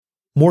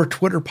more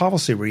Twitter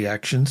policy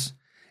reactions,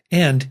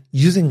 and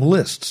using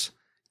lists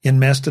in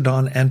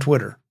Mastodon and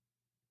Twitter.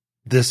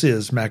 This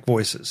is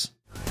MacVoices.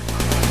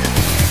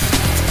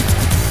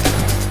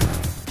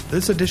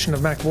 This edition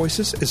of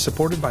MacVoices is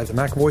supported by the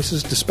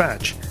MacVoices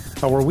Dispatch,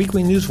 our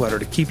weekly newsletter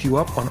to keep you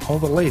up on all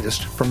the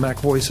latest from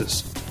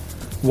MacVoices.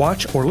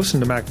 Watch or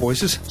listen to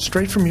MacVoices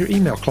straight from your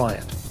email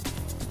client.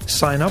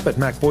 Sign up at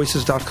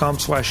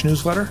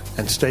macvoices.com/newsletter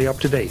and stay up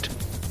to date.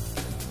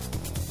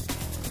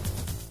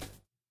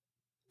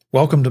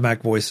 Welcome to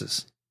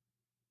MacVoices.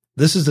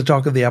 This is the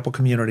talk of the Apple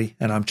community,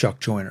 and I'm Chuck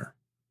Joyner.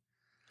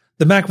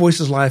 The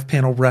MacVoices Live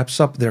panel wraps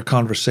up their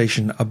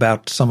conversation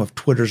about some of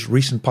Twitter's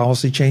recent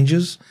policy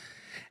changes,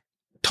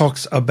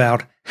 talks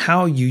about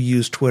how you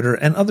use Twitter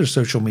and other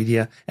social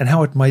media and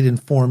how it might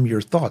inform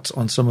your thoughts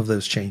on some of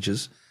those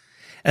changes,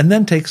 and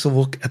then takes a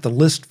look at the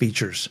list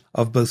features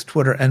of both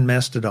Twitter and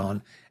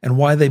Mastodon and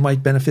why they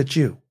might benefit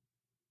you.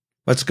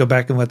 Let's go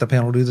back and let the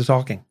panel do the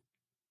talking.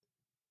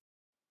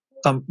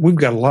 We've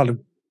got a lot of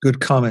good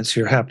comments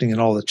here happening in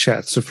all the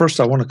chats. So first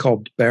I want to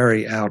call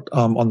Barry out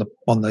on the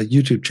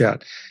YouTube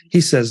chat. He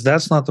says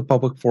that's not the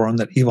public forum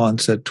that Elon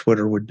said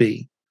Twitter would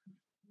be.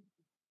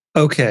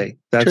 Okay,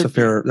 that's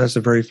a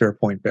very fair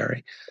point,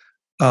 Barry.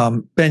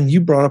 Ben,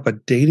 you brought up a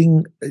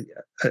dating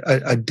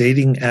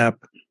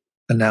app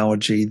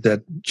analogy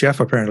that Jeff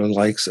apparently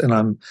likes,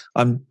 and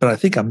but I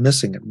think I'm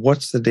missing it.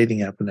 What's the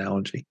dating app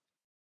analogy?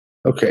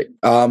 Okay.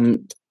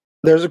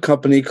 There's a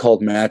company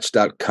called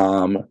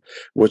Match.com,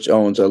 which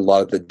owns a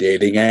lot of the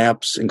dating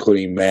apps,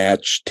 including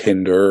Match,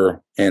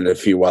 Tinder, and a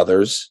few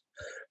others.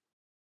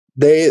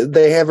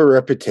 They have a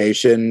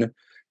reputation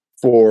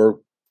for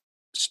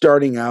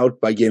starting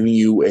out by giving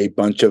you a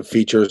bunch of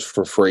features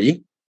for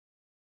free,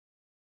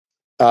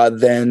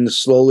 then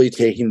slowly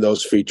taking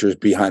those features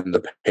behind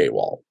the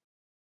paywall.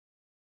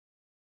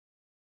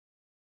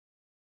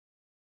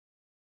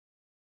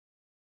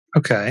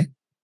 Okay.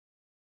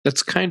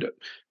 That's kind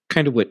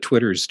of what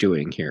Twitter's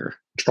doing here.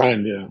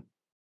 Yeah.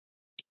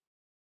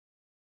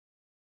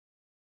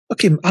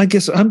 Okay, I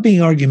guess I'm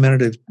being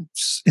argumentative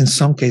in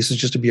some cases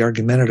just to be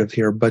argumentative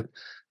here, but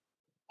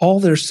all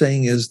they're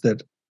saying is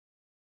that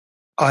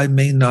I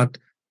may not,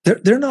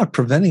 they're not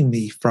preventing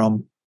me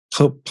from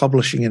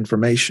publishing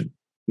information.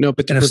 No,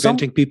 but they're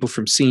preventing people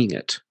from seeing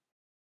it.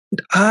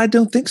 I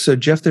don't think so,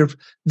 Jeff.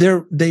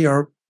 They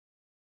are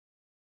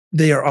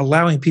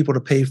allowing people to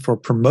pay for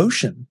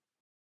promotion.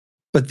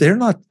 But they're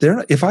not,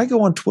 if I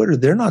go on Twitter,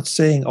 they're not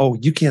saying, oh,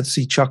 you can't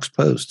see Chuck's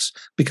posts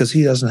because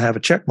he doesn't have a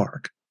check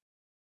mark.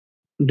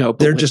 No,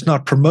 they're just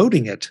not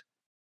promoting it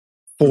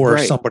for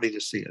somebody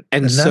to see it.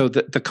 And so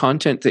the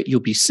content that you'll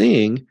be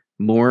seeing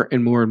more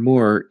and more and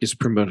more is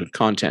promoted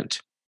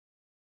content.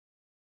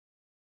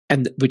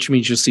 And which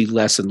means you'll see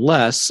less and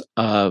less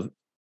of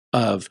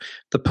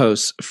the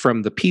posts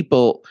from the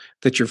people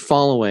that you're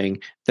following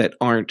that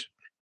aren't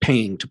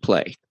paying to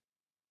play.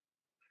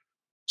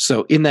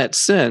 So in that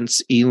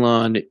sense,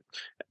 Elon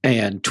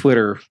and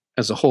Twitter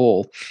as a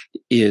whole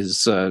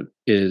is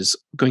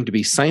going to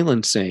be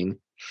silencing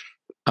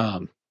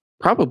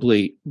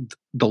probably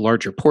the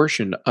larger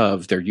portion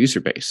of their user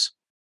base,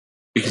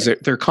 because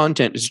their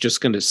content is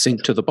just going to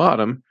sink to the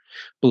bottom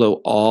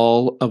below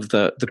all of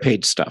the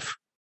paid stuff.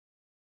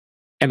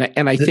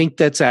 And I think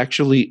that's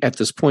actually at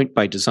this point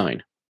by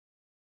design.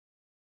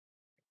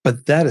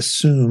 But that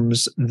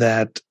assumes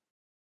that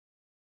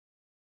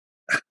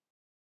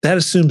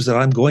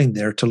I'm going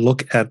there to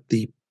look at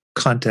the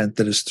content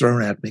that is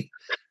thrown at me,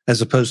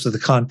 as opposed to the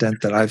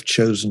content that I've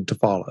chosen to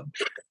follow.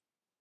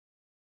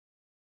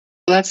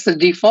 That's the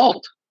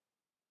default.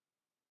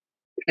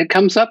 It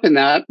comes up in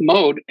that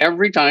mode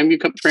every time you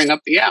bring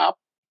up the app.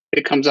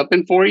 It comes up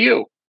in For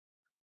You.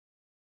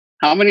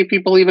 How many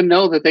people even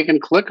know that they can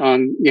click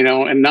on,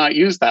 and not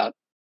use that?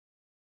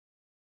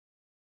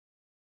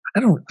 I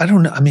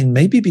don't know. I mean,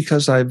 maybe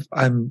because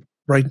I'm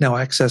right now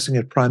accessing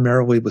it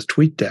primarily with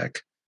TweetDeck,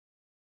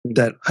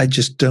 that I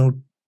just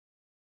don't,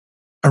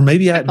 or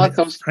maybe I thought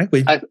those,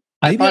 frankly,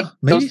 I thought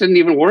those didn't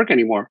even work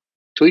anymore.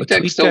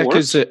 TweetDeck still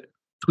works.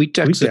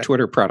 TweetDeck's a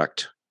Twitter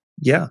product.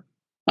 Yeah.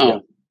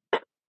 Oh. Yeah.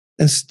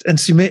 And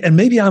see,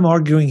 maybe I'm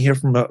arguing here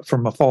from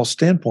a false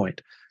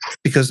standpoint,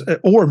 because,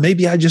 or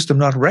maybe I just am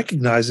not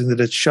recognizing that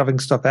it's shoving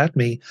stuff at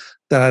me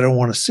that I don't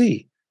want to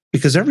see,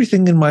 because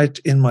everything in my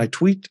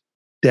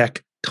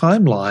TweetDeck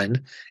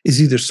timeline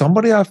is either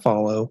somebody I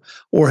follow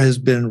or has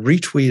been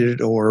retweeted,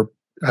 or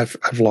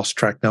I've lost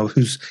track now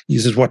who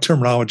uses what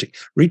terminology,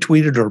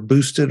 retweeted or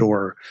boosted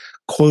or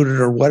quoted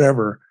or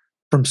whatever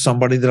from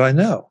somebody that I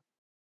know.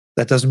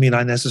 That doesn't mean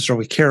I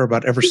necessarily care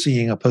about ever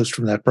seeing a post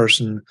from that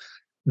person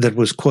that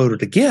was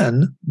quoted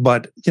again,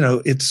 but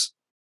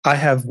I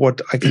have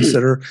what I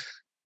consider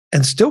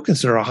and still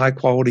consider a high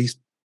quality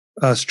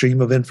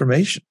stream of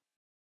information,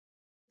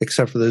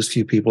 except for those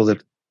few people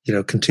that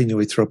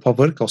continually throw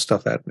political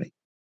stuff at me.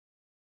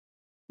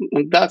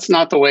 That's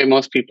not the way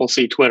most people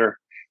see Twitter.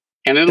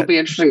 And it'll be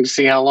interesting to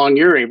see how long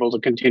you're able to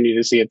continue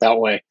to see it that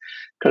way,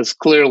 because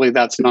clearly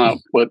that's not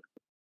what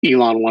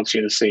Elon wants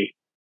you to see.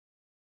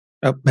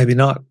 Maybe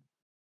not.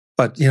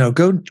 But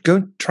go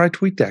try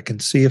TweetDeck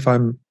and see if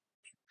I'm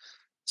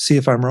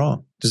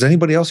wrong. Does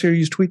anybody else here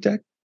use TweetDeck?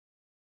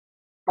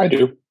 I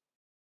do.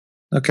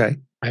 Okay.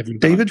 I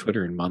haven't been David? on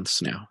Twitter in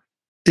months now.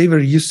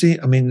 David, you see,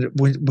 I mean,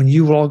 when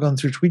you've all gone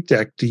through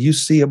TweetDeck, do you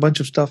see a bunch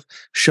of stuff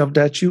shoved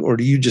at you, or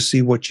do you just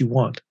see what you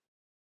want?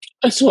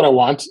 I see what I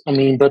want. I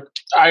mean, but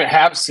I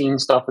have seen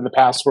stuff in the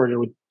past where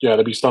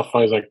there'd be stuff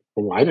I was like,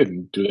 well, I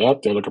didn't do that.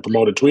 They're like a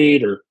promoted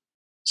tweet or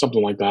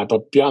something like that.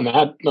 But beyond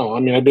that, no. I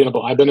mean, I've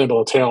been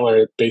able to tailor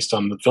it based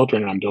on the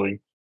filtering I'm doing.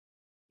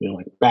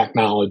 Like Mac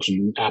knowledge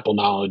and Apple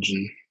knowledge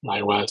and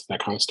iOS,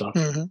 that kind of stuff.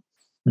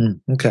 Mm-hmm.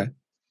 Okay.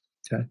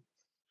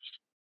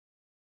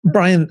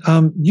 Brian,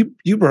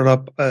 you brought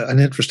up an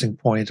interesting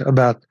point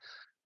about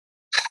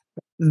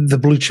the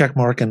blue check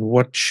mark and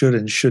what should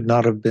and should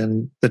not have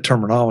been the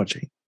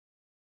terminology.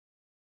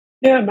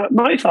 Yeah,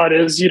 my thought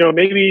is,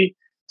 maybe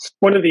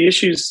one of the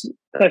issues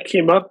that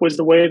came up was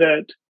the way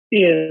that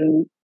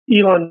in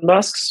Elon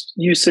Musk's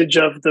usage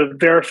of the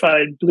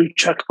verified blue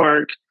check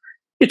mark,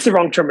 it's the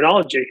wrong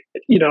terminology.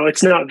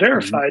 It's not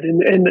verified.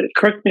 And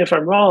correct me if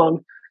I'm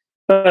wrong,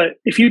 but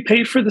if you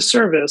pay for the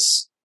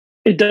service,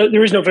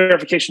 there is no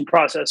verification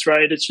process,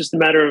 right? It's just a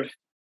matter of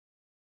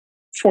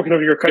forking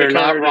over your credit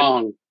card. You're not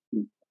wrong.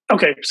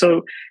 Okay,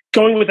 so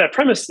going with that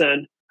premise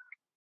then,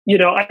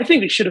 I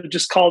think they should have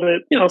just called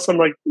it, something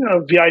like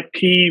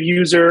VIP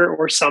user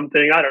or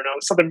something. I don't know,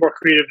 something more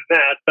creative than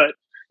that. But,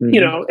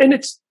 and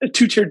it's a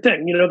two-tiered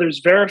thing.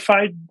 There's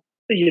verified,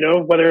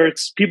 whether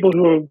it's people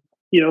who,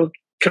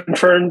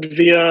 confirmed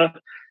via,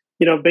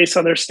 based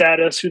on their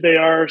status, who they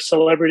are,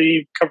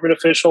 celebrity, government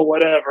official,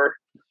 whatever,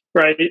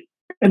 right?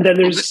 And then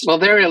there's... Well,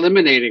 they're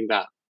eliminating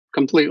that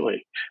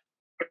completely.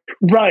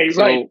 Right,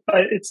 so right.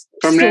 It's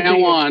from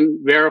now on,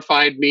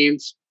 verified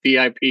means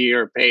VIP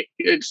or paid.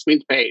 It just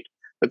means paid.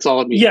 That's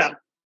all it means. Yeah.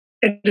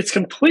 And it's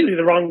completely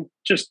the wrong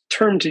just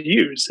term to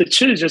use. It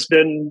should have just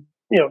been,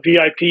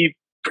 VIP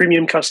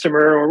premium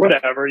customer or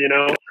whatever,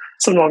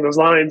 something along those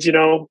lines,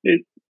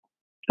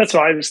 that's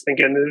what I was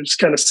thinking. It was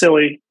kind of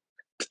silly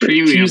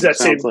premium to use that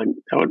same like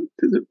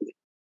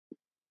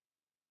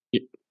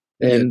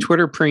and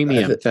Twitter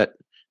premium,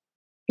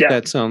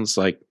 that sounds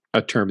like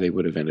a term they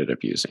would have ended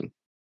up using.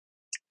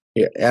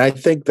 Yeah, and I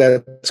think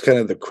that's kind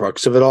of the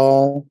crux of it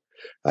all.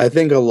 I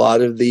think a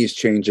lot of these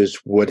changes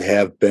would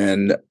have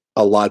been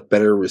a lot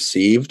better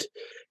received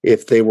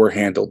if they were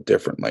handled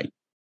differently.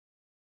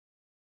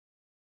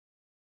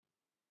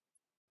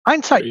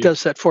 Hindsight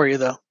does that for you,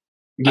 though.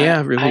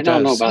 Yeah, it really I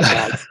don't know about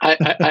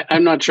that.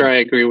 I'm not sure I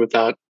agree with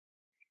that.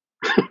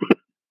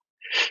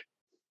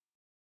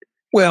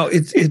 Well,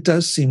 it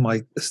does seem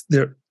like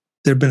there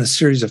have been a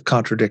series of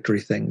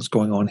contradictory things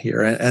going on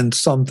here, and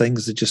some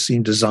things that just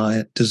seem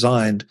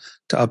designed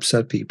to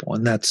upset people,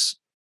 and that's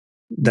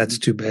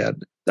too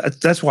bad.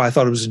 That's why I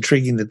thought it was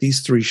intriguing that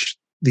these three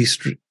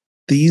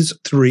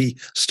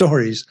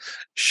stories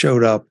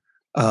showed up,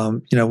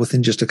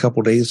 within just a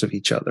couple days of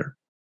each other.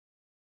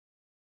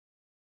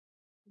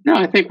 No,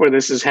 I think where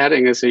this is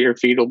heading is that your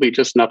feed will be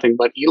just nothing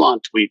but Elon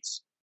tweets.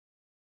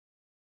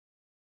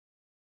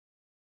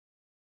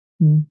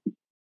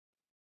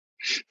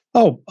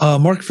 Oh,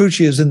 Mark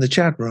Fucci is in the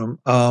chat room.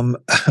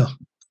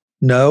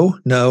 No.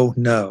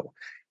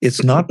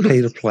 It's not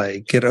pay to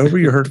play. Get over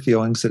your hurt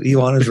feelings that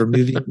Elon is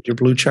removing your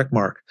blue check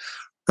mark.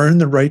 Earn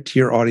the right to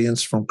your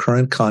audience from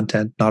current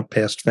content, not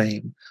past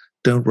fame.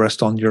 Don't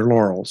rest on your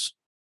laurels.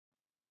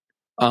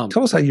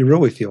 Tell us how you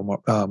really feel,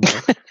 Mark.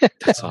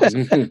 That's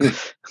awesome.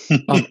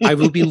 I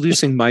will be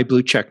losing my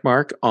blue check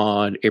mark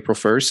on April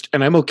 1st,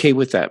 and I'm okay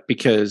with that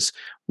because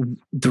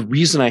the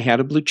reason I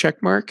had a blue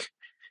check mark,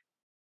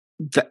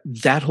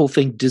 that whole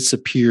thing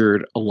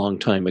disappeared a long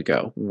time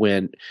ago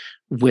when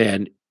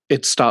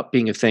it stopped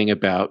being a thing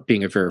about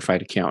being a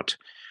verified account.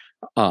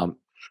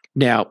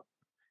 Now,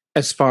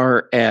 as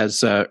far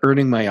as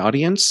earning my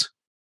audience,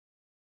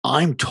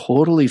 I'm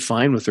totally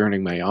fine with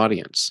earning my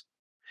audience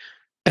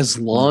as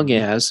long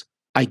as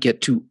I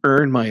get to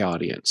earn my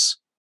audience.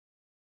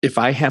 If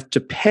I have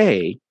to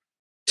pay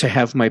to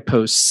have my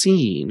post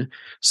seen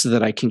so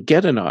that I can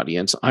get an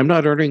audience, I'm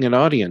not earning an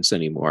audience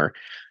anymore.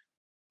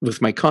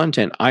 With my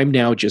content, I'm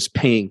now just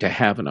paying to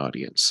have an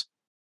audience.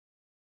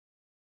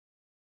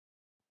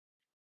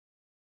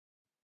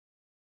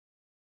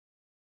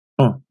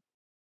 Yeah.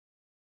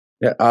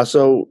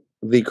 Also,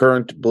 the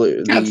current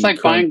blue. That's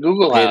like buying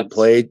Google ads.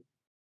 Play.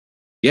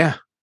 Yeah.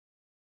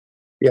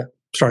 Yeah.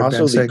 Sorry,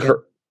 also, Ben,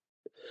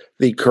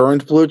 the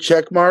current blue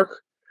check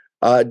mark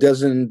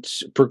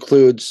doesn't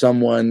preclude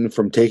someone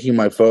from taking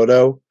my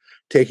photo,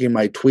 taking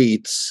my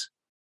tweets,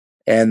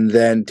 and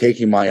then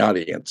taking my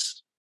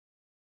audience.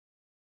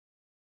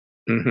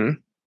 Mm-hmm.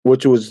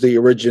 Which was the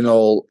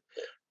original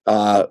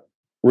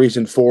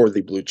reason for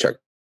the blue check.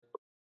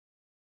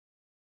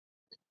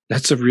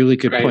 That's a really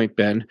good point,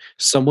 Ben.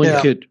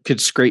 Someone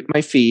could scrape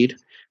my feed,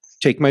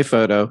 take my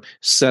photo,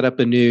 set up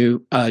a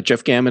new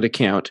Jeff Gamet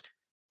account,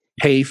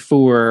 pay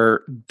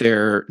for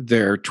their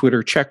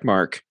Twitter check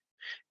mark,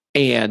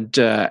 and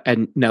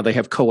now they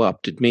have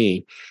co-opted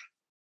me,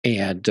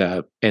 and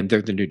they're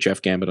the new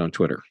Jeff Gamet on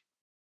Twitter.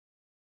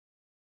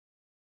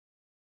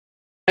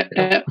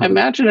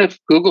 Imagine if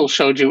Google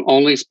showed you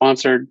only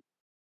sponsored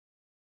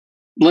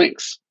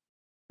links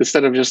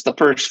instead of just the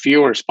first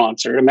few are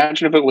sponsored.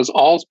 Imagine if it was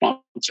all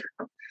sponsored.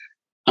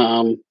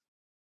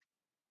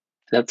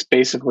 That's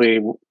basically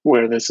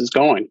where this is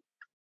going.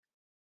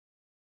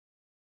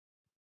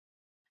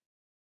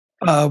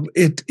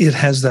 It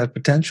has that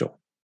potential.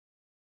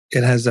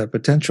 It has that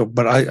potential,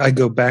 but I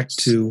go back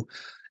to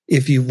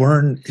if you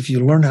learn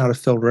how to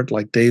filter it,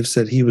 like Dave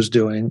said he was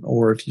doing,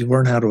 or if you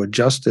learn how to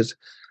adjust it,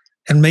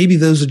 and maybe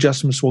those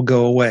adjustments will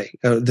go away,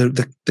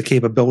 the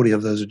capability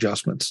of those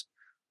adjustments.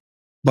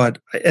 But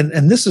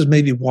and this is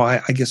maybe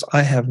why I guess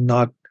I have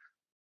not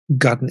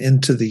gotten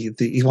into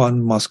the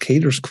Elon Musk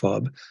haters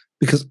club,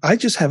 because I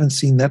just haven't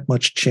seen that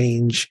much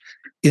change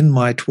in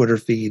my Twitter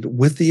feed,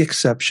 with the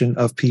exception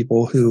of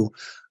people who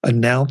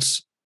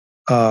announce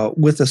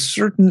with a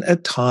certain,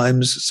 at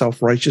times,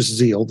 self-righteous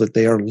zeal that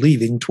they are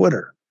leaving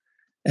Twitter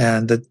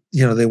and that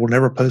they will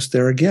never post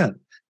there again.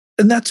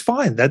 And that's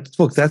fine. That's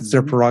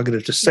their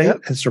prerogative to say it.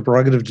 It's their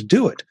prerogative to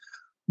do it.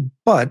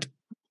 But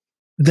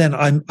then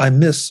I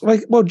miss,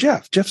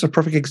 Jeff's a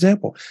perfect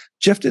example.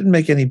 Jeff didn't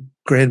make any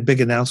grand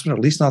big announcement,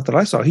 at least not that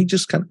I saw. He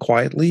just kind of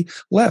quietly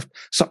left.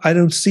 So I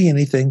don't see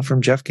anything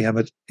from Jeff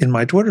Gamet in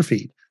my Twitter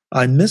feed.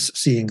 I miss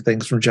seeing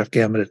things from Jeff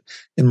Gamet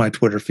in my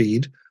Twitter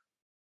feed,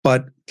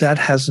 but that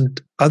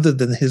hasn't, other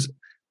than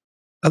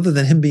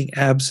him being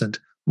absent,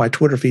 my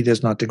Twitter feed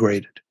has not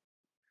degraded.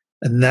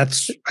 And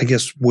that's, I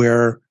guess,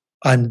 where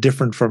I'm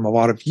different from a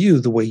lot of you,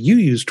 the way you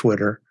use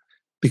Twitter,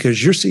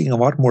 because you're seeing a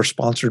lot more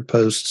sponsored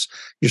posts.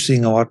 You're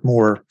seeing a lot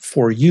more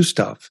for you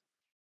stuff.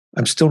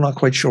 I'm still not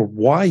quite sure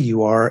why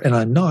you are, and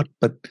I'm not,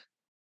 but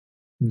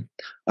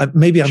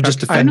maybe I'm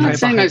just defending. I'm not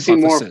saying I see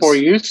more for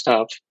you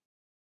stuff.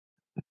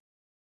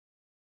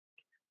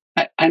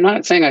 I'm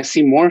not saying I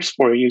see more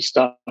for you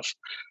stuff.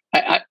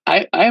 I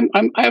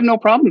have no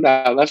problem with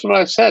that. That's what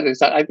I've said, is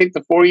that I think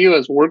the for you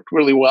has worked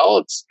really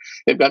well.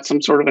 They've got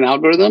some sort of an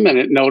algorithm, and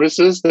it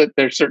notices that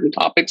there's certain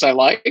topics I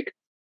like.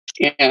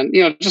 And,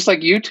 just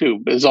like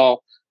YouTube is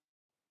all,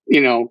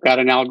 got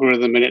an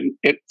algorithm, and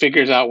it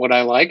figures out what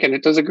I like, and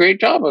it does a great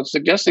job of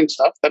suggesting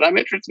stuff that I'm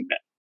interested in.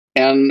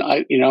 And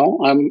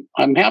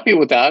I'm happy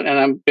with that. And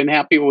I've been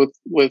happy with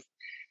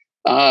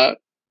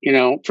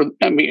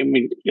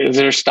is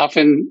there stuff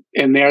in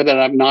there that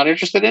I'm not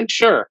interested in?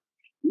 Sure.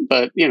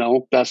 But,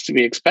 that's to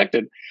be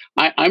expected.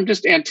 I'm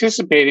just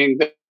anticipating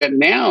that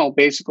now,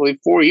 basically,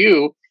 for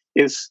you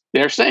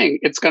they're saying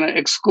it's going to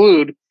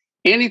exclude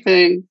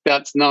anything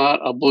that's not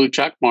a blue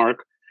check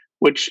mark,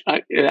 which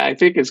I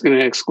think is going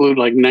to exclude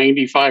like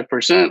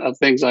 95% of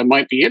things I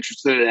might be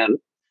interested in.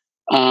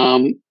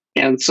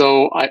 And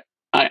so I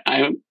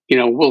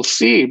we'll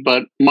see,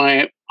 but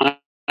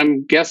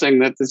I'm guessing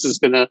that this is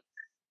going to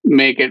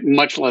make it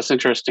much less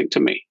interesting to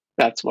me.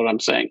 That's what I'm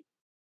saying.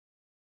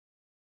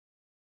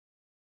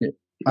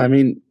 I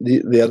mean,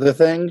 the other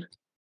thing,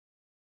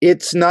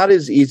 it's not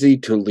as easy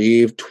to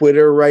leave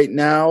Twitter right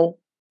now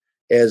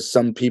as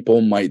some people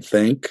might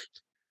think.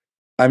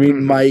 I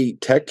mean, my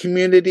tech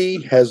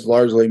community has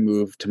largely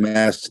moved to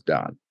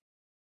Mastodon.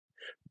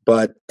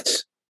 But,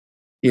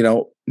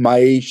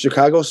 my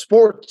Chicago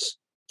sports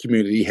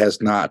community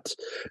has not.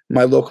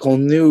 My local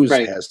news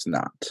has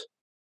not.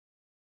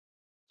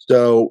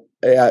 So,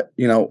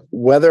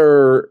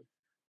 whether,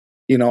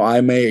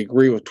 I may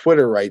agree with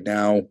Twitter right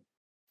now,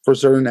 for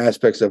certain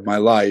aspects of my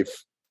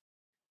life,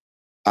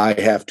 I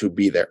have to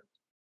be there.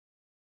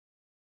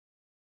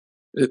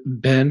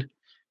 Ben,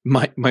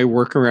 my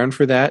workaround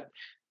for that,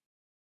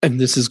 and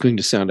this is going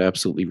to sound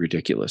absolutely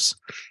ridiculous.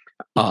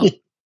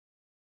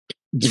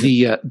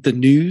 The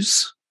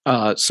news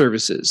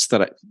services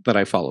that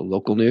I follow,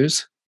 local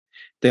news,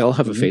 they all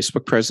have a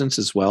Facebook presence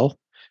as well.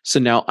 So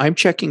now I'm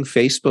checking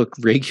Facebook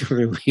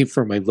regularly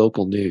for my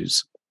local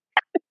news.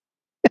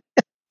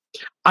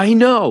 I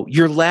know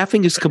your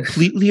laughing is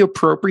completely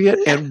appropriate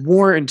and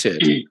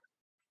warranted.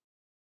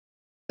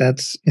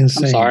 That's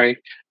insane. I'm sorry.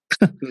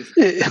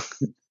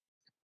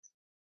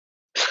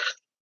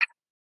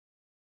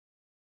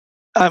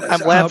 I'm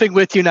laughing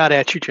with you, not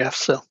at you, Jeff.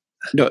 So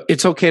no,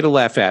 it's okay to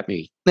laugh at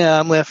me. Yeah,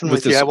 I'm laughing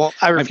with you.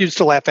 I refuse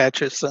to laugh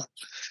at you. So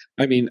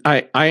I mean,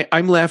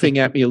 I'm laughing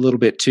at me a little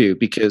bit too,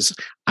 because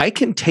I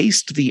can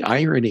taste the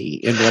irony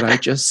in what I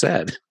just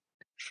said.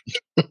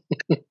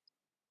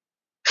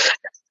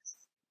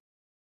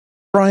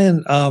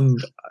 Brian, I'm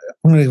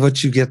going to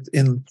let you get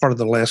in part of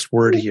the last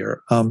word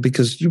here,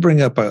 because you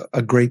bring up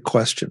a great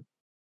question,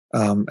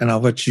 and I'll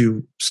let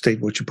you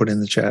state what you put in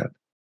the chat.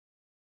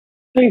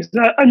 Thanks.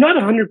 I'm not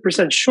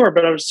 100% sure,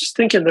 but I was just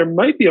thinking there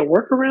might be a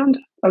workaround.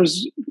 I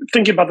was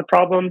thinking about the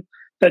problem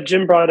that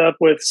Jim brought up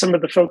with some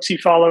of the folks he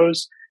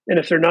follows, and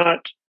if they're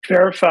not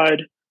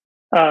verified,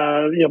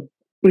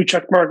 blue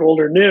check mark, old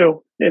or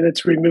new, and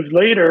it's removed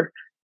later,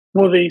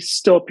 will they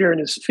still appear in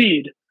his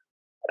feed?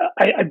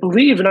 I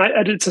believe, and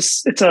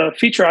it's a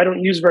feature I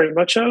don't use very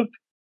much of,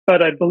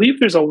 but I believe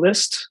there's a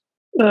list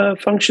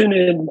function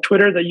in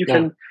Twitter that you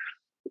can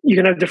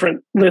have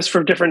different lists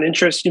for different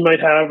interests you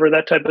might have, or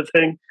that type of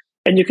thing,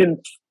 and you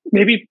can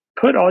maybe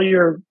put all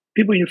your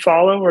people you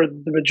follow or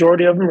the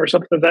majority of them or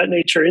something of that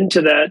nature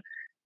into that,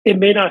 it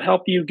may not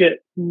help you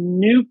get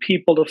new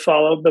people to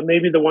follow, but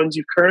maybe the ones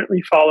you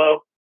currently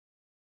follow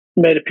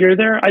might appear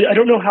there. I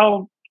don't know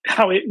how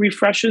it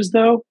refreshes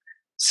though,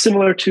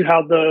 similar to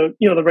how the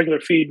regular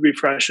feed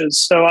refreshes.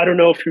 So I don't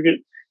know if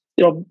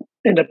you'll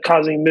end up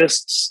causing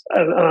mists,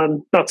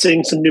 not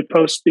seeing some new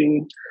posts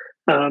being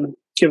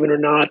given or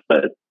not.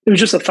 But it was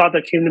just a thought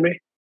that came to me.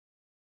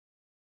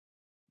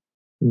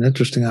 An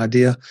interesting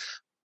idea.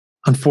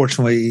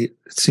 Unfortunately,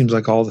 it seems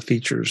like all the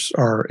features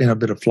are in a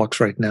bit of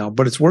flux right now,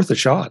 but it's worth a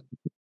shot.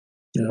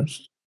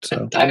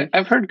 So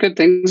I've heard good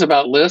things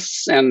about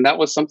lists, and that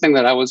was something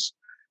that I was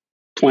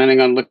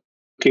planning on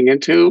looking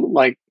into.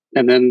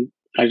 And then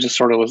I just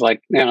sort of was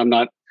like, "Man, I'm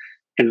not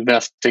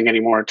investing any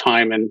more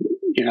time in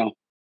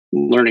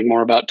learning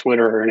more about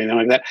Twitter or anything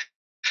like that."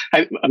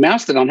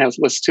 Mastodon has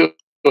lists too,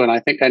 and I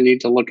think I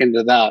need to look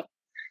into that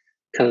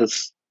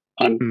because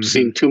I'm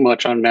seeing too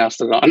much on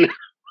Mastodon.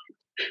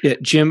 Yeah,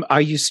 Jim, I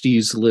used to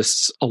use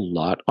lists a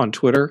lot on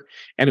Twitter,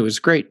 and it was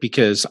great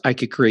because I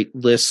could create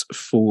lists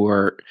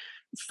for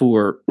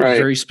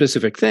very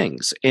specific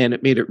things, and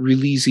it made it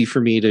really easy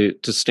for me to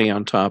stay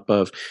on top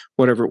of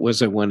whatever it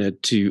was I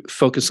wanted to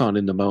focus on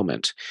in the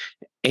moment.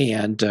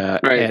 And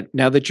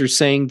now that you're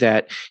saying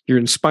that, you're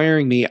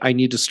inspiring me. I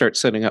need to start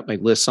setting up my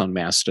lists on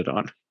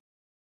Mastodon.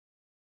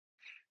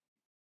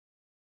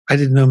 I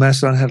didn't know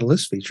Mastodon had a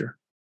list feature.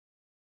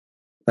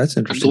 That's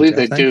interesting. I believe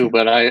they do,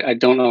 but I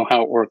don't know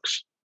how it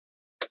works.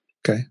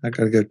 Okay, I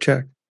got to go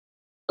check.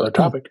 Another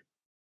topic.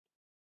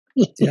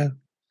 Yeah.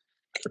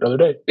 Another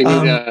day. We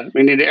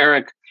need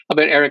Eric. I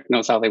bet Eric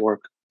knows how they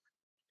work.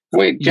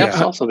 Wait,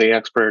 Jeff's also the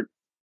expert.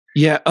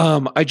 Yeah,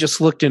 I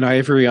just looked in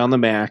Ivory on the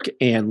Mac,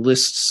 and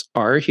lists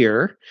are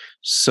here.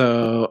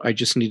 So I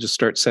just need to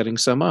start setting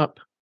some up.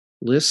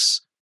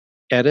 Lists,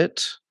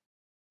 edit,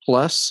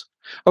 plus.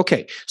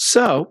 Okay,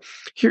 so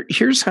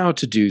here's how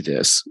to do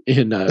this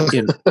in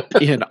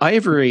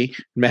Ivory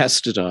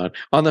Mastodon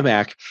on the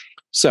Mac.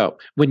 So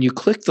when you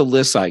click the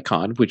list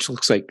icon, which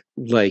looks like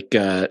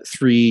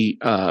three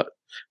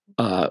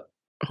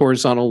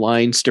horizontal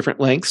lines, different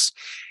lengths,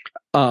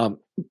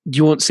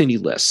 you won't see any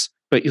lists,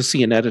 but you'll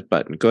see an edit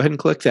button. Go ahead and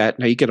click that.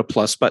 Now you get a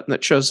plus button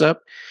that shows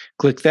up.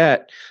 Click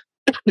that.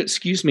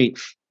 Excuse me.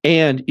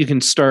 And you can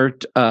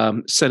start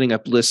setting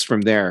up lists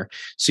from there.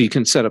 So you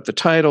can set up the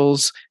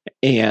titles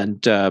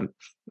and you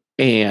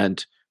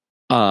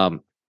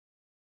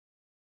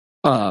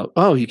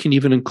can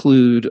even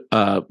include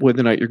whether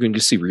or not you're going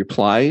to see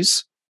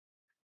replies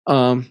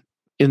in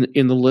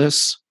the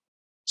lists.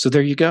 So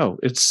there you go.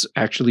 It's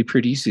actually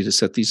pretty easy to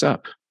set these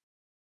up.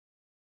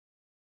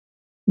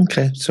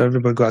 Okay, so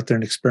everybody go out there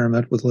and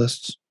experiment with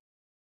lists.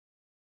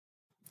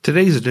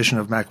 Today's edition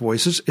of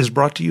MacVoices is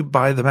brought to you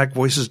by the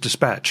MacVoices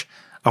Dispatch,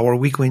 our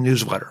weekly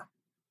newsletter.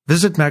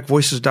 Visit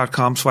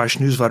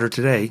macvoices.com/newsletter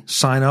today,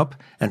 sign up,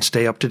 and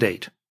stay up to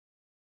date.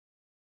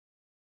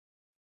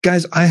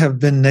 Guys, I have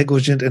been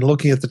negligent in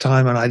looking at the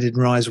time, and I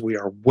didn't realize we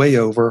are way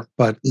over,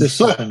 but this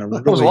has been a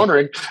really... I was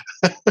wondering.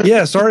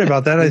 Yeah, sorry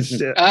about that. I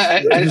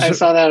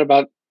saw that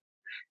about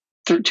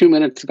 2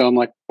 minutes ago. I'm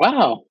like,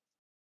 wow.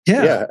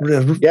 Yeah.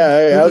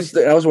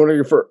 I was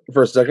wondering for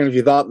a second if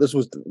you thought this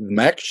was the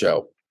Mac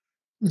show.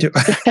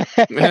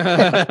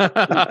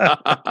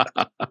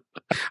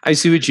 I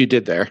see what you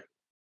did there.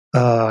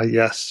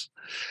 Yes.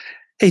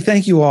 Hey,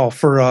 thank you all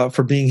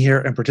for being here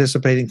and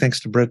participating. Thanks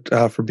to Britt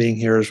for being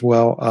here as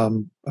well.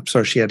 I'm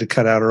sorry she had to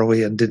cut out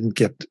early and didn't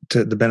get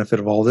to the benefit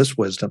of all this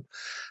wisdom.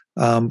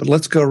 But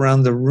let's go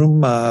around the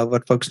room,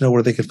 let folks know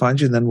where they can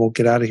find you, and then we'll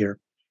get out of here.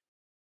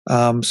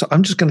 So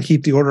I'm just going to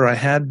keep the order I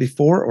had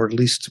before, or at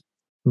least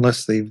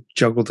unless they've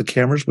juggled the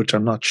cameras, which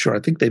I'm not sure.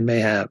 I think they may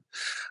have.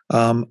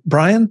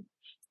 Brian,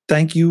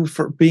 thank you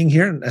for being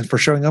here and for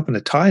showing up in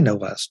a tie, no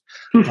less.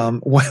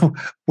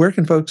 Where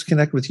can folks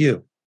connect with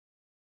you?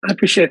 I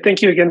appreciate it.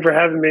 Thank you again for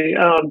having me.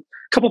 A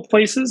couple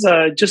places.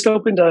 Just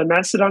opened a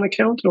Mastodon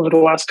account over the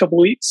last couple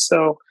weeks.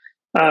 So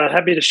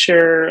happy to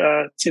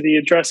share to the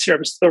address here.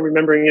 I'm still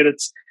remembering it.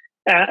 It's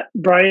at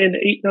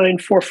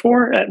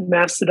Brian8944 at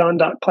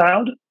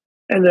mastodon.cloud.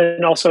 And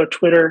then also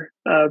Twitter,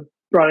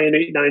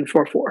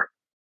 Brian8944.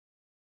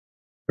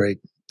 Great.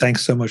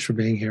 Thanks so much for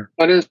being here.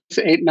 What does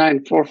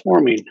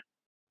 8944 mean?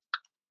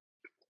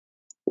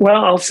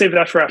 Well, I'll save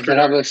that for after. Does it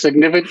have a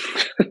significance?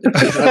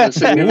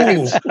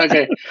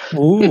 Okay.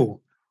 Ooh.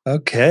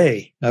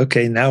 Okay. Now,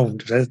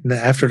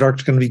 After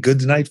Dark's going to be good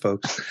tonight,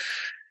 folks.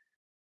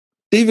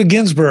 David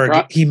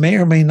Ginsburg, he may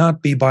or may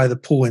not be by the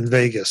pool in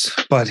Vegas,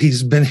 but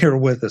he's been here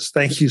with us.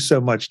 Thank you so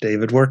much,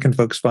 David. Where can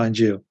folks find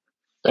you?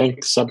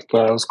 Thanks. I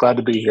was glad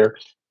to be here.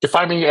 You can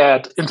find me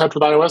at In Touch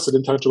with iOS at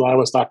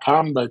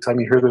intouchwithios.com. By the time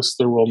you hear this,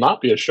 there will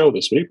not be a show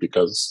this week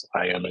because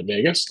I am in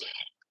Vegas.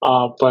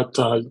 But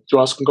you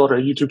also can go to our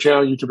YouTube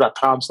channel,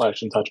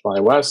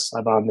 youtube.com/intouchwithios.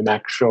 I'm on the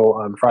Mac show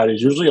on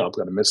Fridays usually. I'm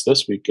going to miss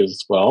this week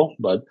as well,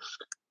 but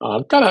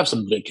got to have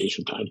some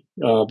vacation time.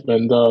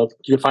 And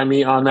you can find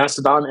me on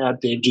Mastodon at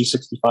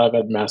DaveG65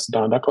 at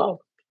mastodon.cloud.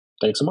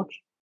 Thanks so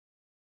much.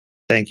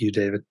 Thank you,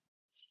 David.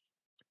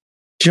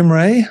 Jim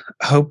Ray,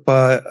 hope.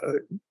 Well,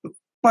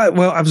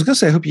 I was going to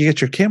say, I hope you get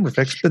your camera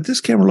fixed, but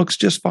this camera looks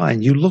just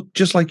fine. You look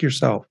just like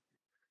yourself.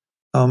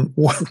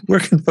 Where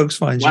can folks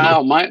find you?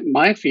 Wow,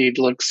 my feed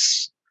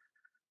looks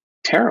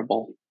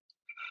terrible.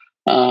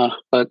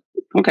 But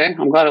okay,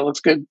 I'm glad it looks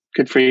good.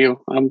 Good for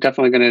you. I'm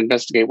definitely going to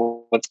investigate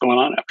what's going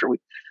on after we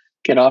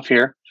get off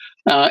here.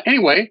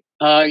 Anyway,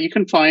 you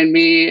can find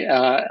me.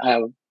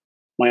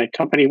 My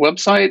company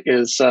website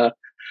is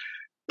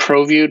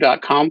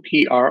provue.com,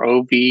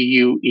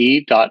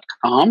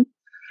 provue.com.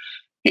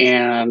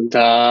 And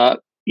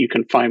you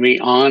can find me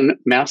on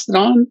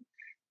Mastodon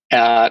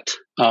at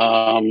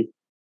ProViewGym,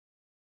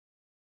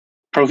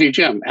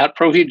 at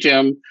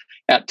ProViewGym,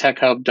 at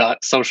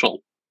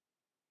techhub.social.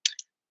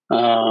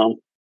 And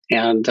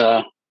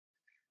I'm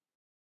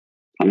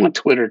on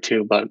Twitter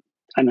too, but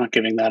I'm not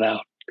giving that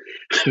out.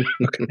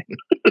 Okay.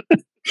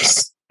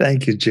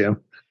 Thank you, Jim.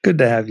 Good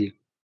to have you.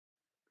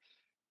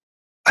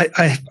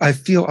 I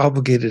feel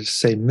obligated to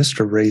say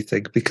Mr.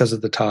 Rathig because of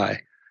the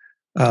tie.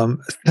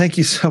 Thank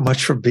you so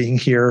much for being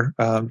here.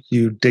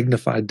 You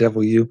dignified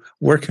devil, you.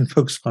 Where can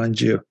folks find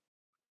you?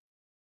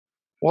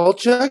 Well,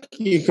 Chuck,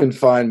 you can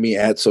find me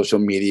at social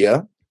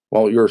media.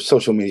 Well, your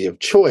social media of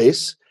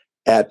choice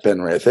at Ben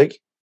Rathig.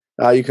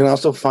 You can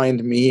also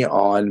find me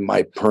on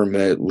my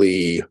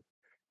permanently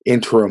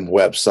interim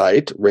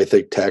website,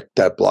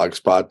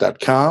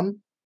 rathigtech.blogspot.com.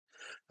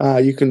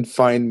 You can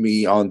find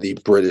me on the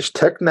British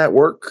Tech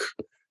Network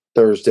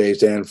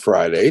Thursdays and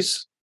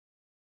Fridays.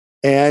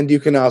 And you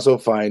can also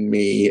find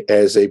me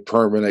as a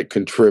permanent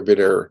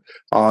contributor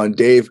on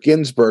Dave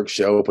Ginsburg's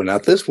show, but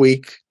not this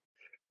week,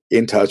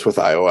 In Touch with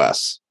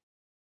iOS.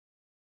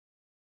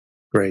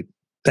 Great.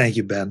 Thank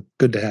you, Ben.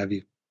 Good to have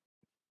you.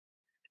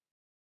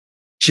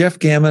 Jeff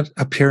Gamet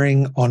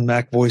appearing on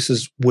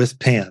MacVoices with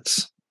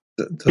pants.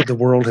 The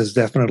world has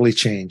definitely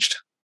changed.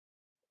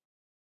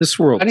 This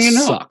world How do you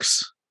know?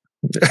 sucks.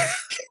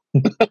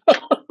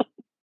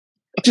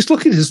 Just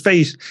look at his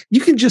face. You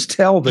can just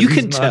tell that You he's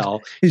can not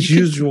tell. his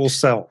usual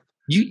self.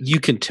 You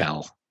can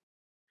tell.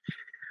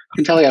 You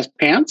can tell he has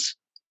pants.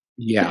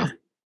 Yeah.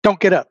 Don't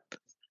get up.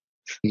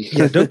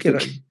 Yeah, don't get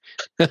it.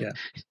 Yeah.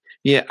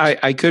 Yeah,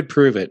 I could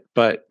prove it,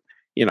 but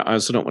I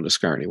also don't want to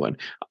scar anyone.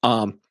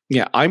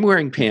 Yeah, I'm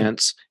wearing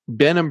pants.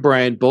 Ben and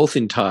Brian both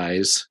in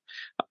ties.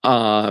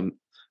 Webb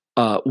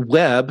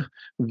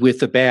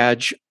with a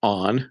badge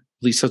on. At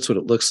least that's what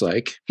it looks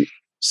like.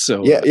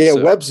 So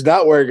So, Webb's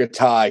not wearing a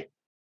tie.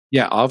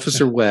 Yeah,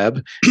 Officer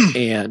Webb,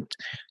 and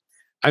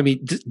I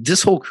mean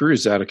this whole crew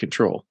is out of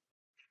control.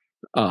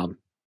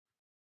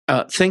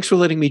 Thanks for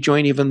letting me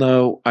join, even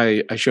though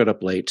I showed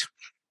up late.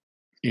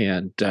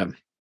 And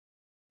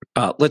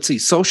let's see,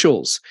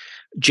 socials.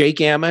 Jay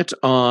Gamet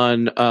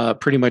on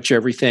pretty much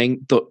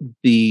everything.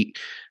 The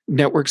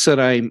networks that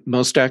I'm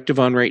most active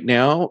on right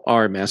now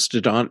are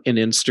Mastodon and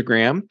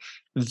Instagram.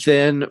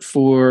 Then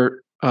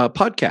for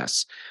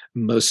podcasts,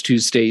 most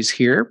Tuesdays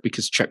here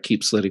because Chuck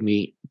keeps letting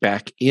me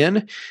back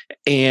in.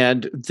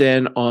 And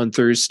then on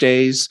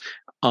Thursdays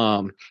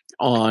on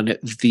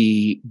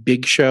the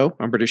Big Show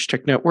on British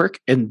Tech Network.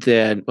 And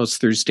then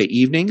most Thursday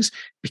evenings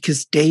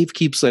because Dave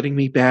keeps letting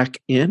me back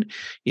in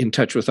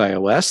Touch with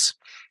iOS.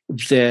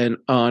 Then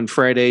on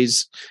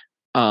Fridays,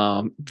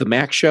 the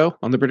Mac Show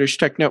on the British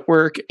Tech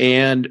Network,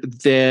 and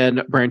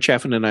then Brian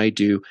Chaffin and I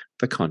do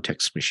the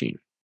Context Machine.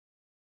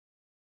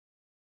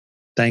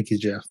 Thank you,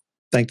 Jeff.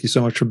 Thank you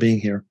so much for being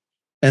here.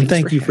 And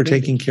thank you for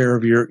taking care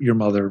of your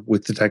mother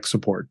with the tech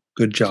support.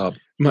 Good job.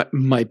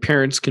 My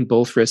parents can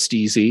both rest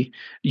easy.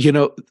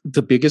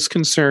 The biggest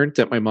concern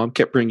that my mom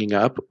kept bringing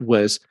up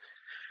was,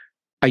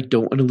 I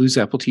don't want to lose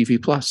Apple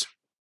TV Plus.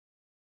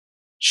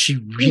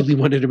 She really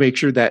wanted to make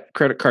sure that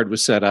credit card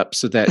was set up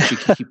so that she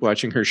could keep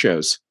watching her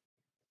shows.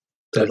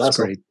 That's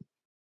great.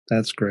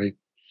 That's great.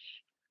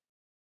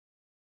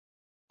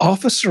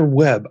 Officer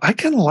Webb, I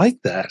kind of like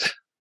that.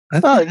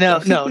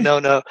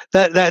 No.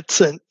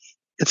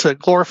 It's a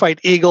glorified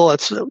eagle.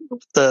 It's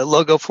the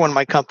logo for one of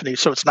my companies,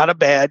 so it's not a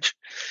badge.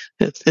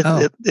 It's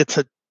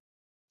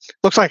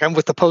looks like I'm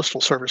with the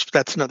Postal Service, but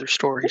that's another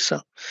story. So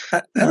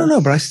I don't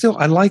know, but I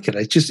like it.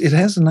 It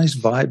has a nice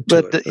vibe to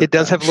it. But it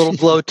does have a little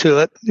glow to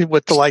it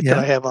with the light that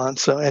I have on.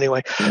 So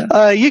anyway,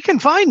 you can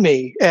find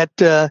me at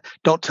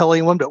don't tell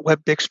anyone, but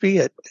Webb Bixby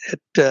at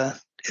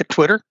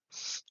Twitter.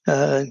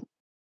 Don't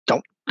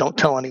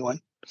tell anyone.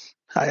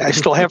 I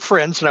still have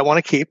friends that I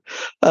want to keep,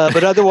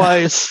 but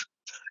otherwise.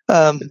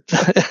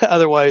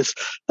 Otherwise,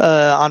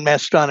 on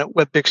Mastodon at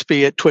Webb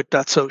Bixby at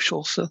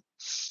twit.social. So,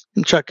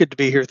 and Chuck, good to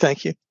be here.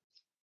 Thank you.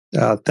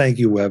 Thank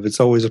you, Webb. It's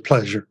always a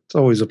pleasure. It's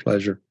always a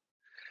pleasure.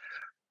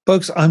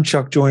 Folks, I'm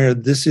Chuck Joyner.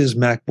 This is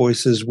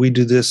MacVoices. We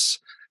do this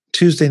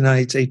Tuesday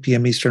nights, 8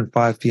 p.m. Eastern,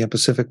 5 p.m.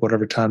 Pacific,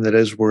 whatever time that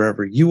is,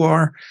 wherever you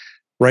are,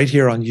 right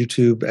here on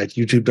YouTube at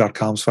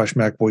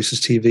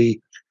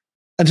youtube.com/MacVoicesTV.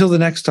 Until the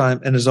next time,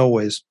 and as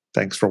always,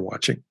 thanks for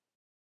watching.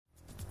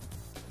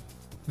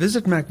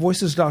 Visit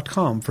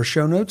MacVoices.com for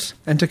show notes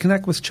and to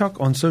connect with Chuck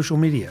on social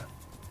media.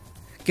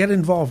 Get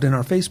involved in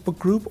our Facebook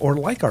group or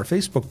like our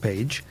Facebook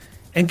page,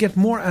 and get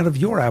more out of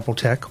your Apple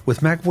tech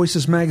with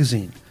MacVoices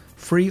Magazine,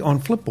 free on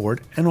Flipboard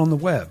and on the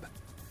web.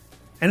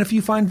 And if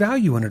you find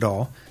value in it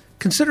all,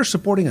 consider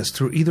supporting us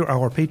through either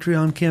our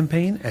Patreon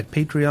campaign at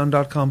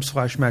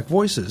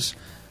patreon.com/MacVoices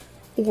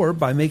or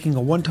by making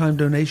a one-time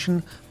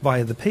donation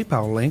via the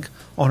PayPal link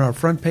on our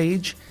front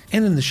page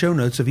and in the show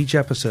notes of each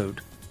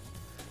episode.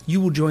 You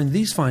will join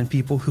these fine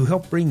people who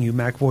help bring you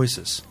Mac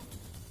Voices.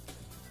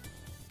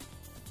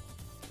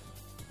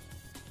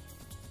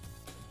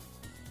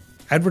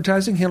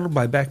 Advertising handled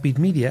by Backbeat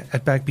Media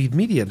at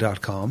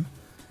backbeatmedia.com.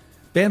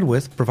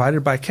 Bandwidth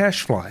provided by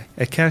CacheFly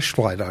at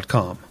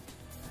cachefly.com.